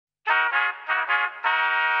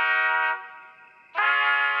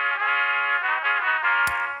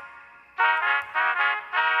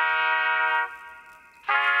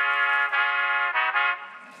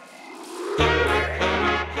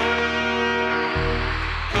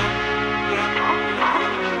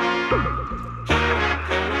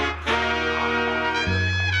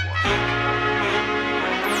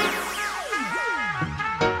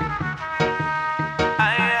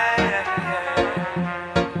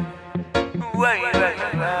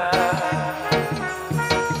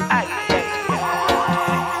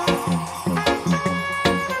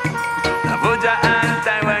Davojah and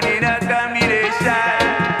Taiwan in a combination.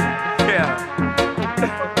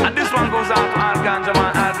 Yeah. And this one goes out to all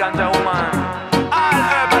ganjaman, all ganjawoman, all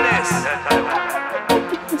herbalists.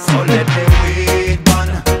 So let the weed bun.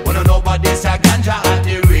 Wanna know about this a ganja and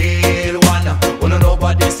the real one. Wanna know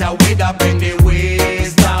about this a weed that bring the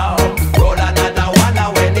ways down. Roll another one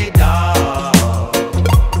when it down.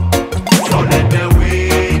 So let the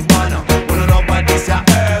weed bun. Wanna know about this a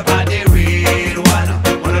herb and the real one.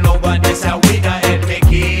 Wanna know about this a weed that help me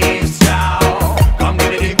keep strong. Come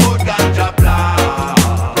give me the good ganja plan.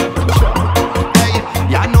 Hey,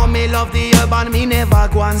 ya know me love the herb and me never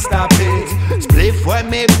go and stop it. Spliff when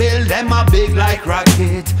me build them a big like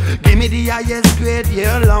rocket. Give me the highest grade,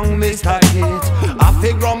 year long me stack it. I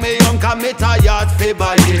figure me young commit a yard fi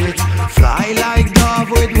buy it. Fly like dove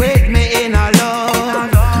with me in a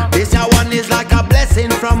love. This a one is like a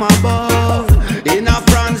blessing from above. In a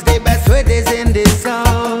France the best weed is in the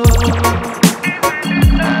south.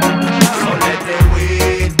 So let the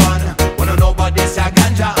weed bun. Wanna know about this a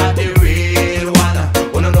ganja and the real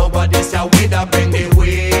one. Wanna know about this a weed that bring the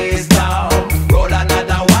ways down. Roll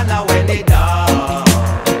another one when it down.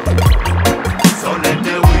 So let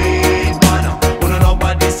the weed bun. Wanna know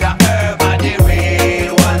about this a herb and the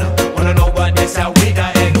real one. Wanna know about this a weed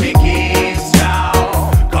that help me keep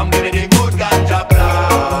strong. Come give me the good ganja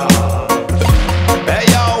plan. Hey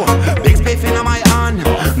yo, big spliff in my hand.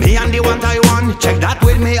 Me and the one Taiwan. Check that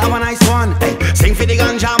with me, have a nice one. Hey, sing for the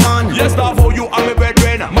ganja man. Yes, Davo, you are my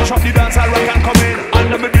brethren. Mash up the dance, I rock and come in.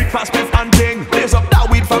 Under me big fast spliff and ting. Blaze up that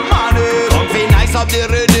weed for money. Comfy nice up the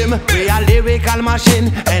rhythm. We a lyrical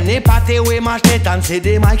machine. Any party we mash it and see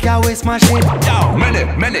the mic ya we smash it. Yo,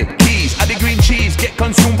 many keys. At the green cheese get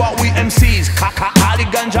consumed by we MCs. Kaka, all the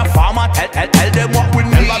ganja farmer. Tell them what we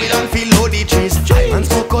need. Babylon feel load the trees. And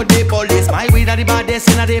smoke out the police. My weed are the baddest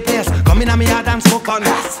in the place. Come in a me yard and smoke on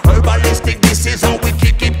this. Herbalistic, this is how we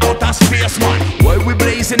kick it out of space, man. While we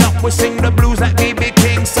blazing up, we sing the blues like B.B.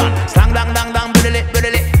 King's son. Slang dang dang dang, biddle it.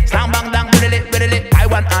 Slang bang dang, biddle it.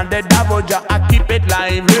 Taiwan and the Davojah, I keep it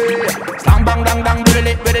lively. Slang bang dang dang, biddle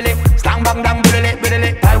it. Slang bang dang, biddle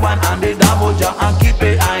it. Taiwan and the Davojah, I keep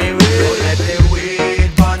it lively. So let the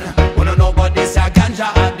weed bun. Wanna know about this a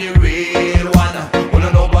ganja and the real one.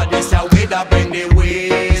 Wanna know about this a weed that bring the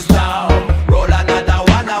ways down. Roll another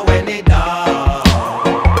one when it down.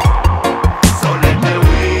 So let the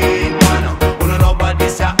weed bun. Wanna know about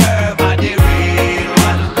this a herb and the real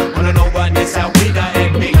one. Wanna know about this a weed that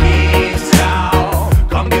help me keep strong.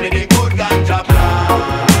 Come give me the good ganja plan.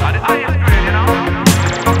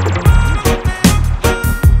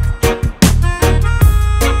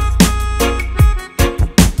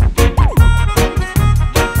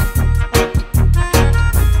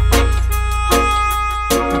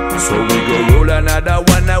 So we go roll another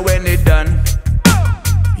one when it done.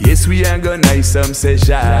 Yes, we ain't gonna nice some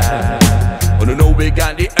session. Wanna know we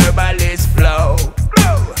got the herbalist flow.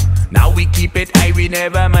 Now we keep it high, we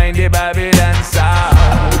never mind the Babylon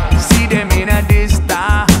sound. See them in a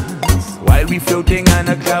distance while we floating on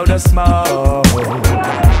a cloud of smoke.